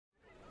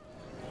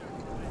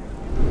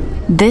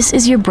This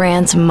is your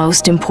brand's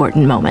most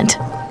important moment.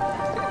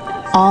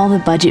 All the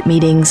budget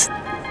meetings,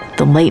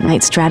 the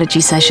late-night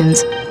strategy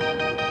sessions,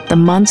 the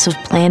months of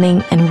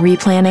planning and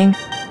replanning,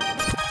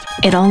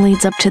 it all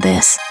leads up to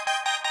this.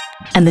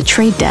 And the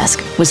Trade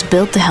Desk was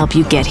built to help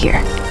you get here.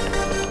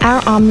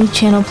 Our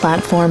omnichannel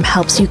platform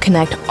helps you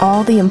connect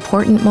all the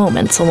important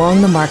moments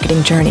along the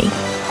marketing journey,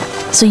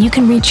 so you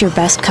can reach your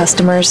best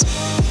customers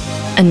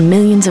and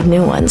millions of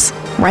new ones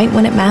right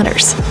when it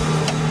matters.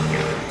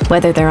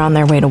 Whether they're on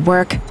their way to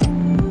work,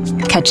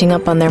 catching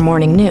up on their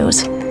morning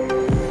news,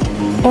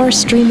 or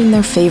streaming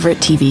their favorite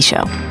TV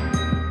show.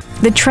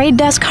 The Trade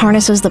Desk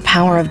harnesses the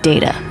power of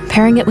data,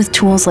 pairing it with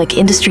tools like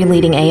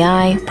industry-leading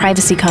AI,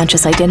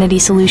 privacy-conscious identity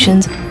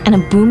solutions, and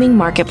a booming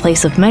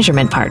marketplace of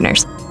measurement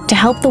partners to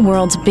help the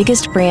world's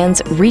biggest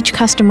brands reach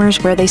customers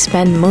where they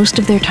spend most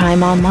of their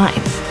time online,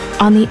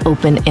 on the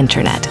open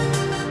internet.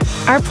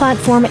 Our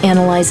platform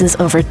analyzes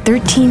over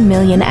 13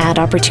 million ad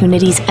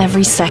opportunities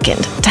every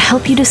second to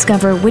help you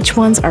discover which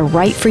ones are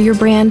right for your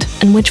brand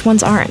and which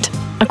ones aren't,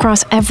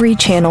 across every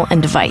channel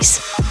and device.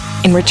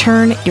 In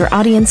return, your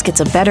audience gets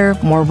a better,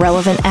 more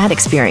relevant ad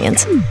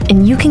experience,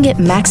 and you can get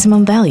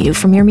maximum value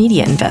from your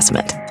media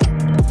investment.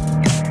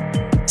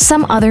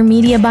 Some other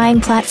media buying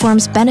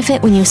platforms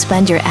benefit when you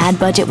spend your ad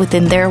budget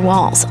within their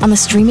walls on the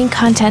streaming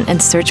content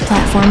and search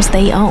platforms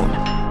they own.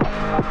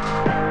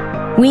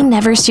 We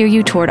never steer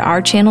you toward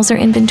our channels or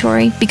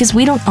inventory because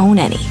we don't own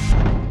any.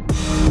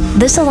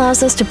 This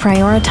allows us to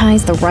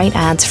prioritize the right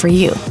ads for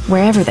you,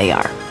 wherever they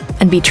are,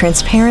 and be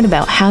transparent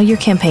about how your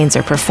campaigns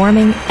are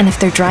performing and if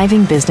they're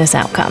driving business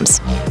outcomes.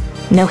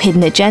 No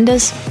hidden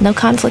agendas, no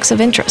conflicts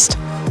of interest.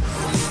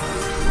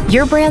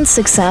 Your brand's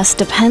success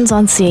depends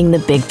on seeing the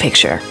big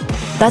picture.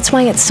 That's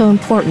why it's so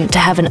important to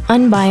have an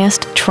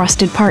unbiased,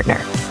 trusted partner,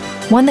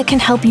 one that can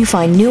help you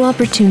find new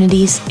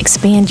opportunities,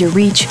 expand your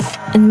reach,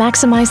 and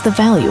maximize the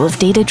value of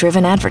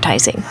data-driven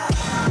advertising.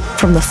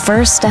 From the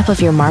first step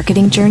of your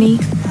marketing journey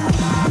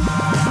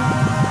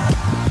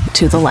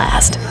to the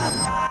last.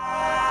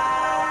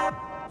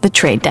 The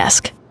Trade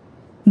Desk,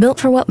 built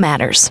for what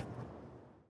matters.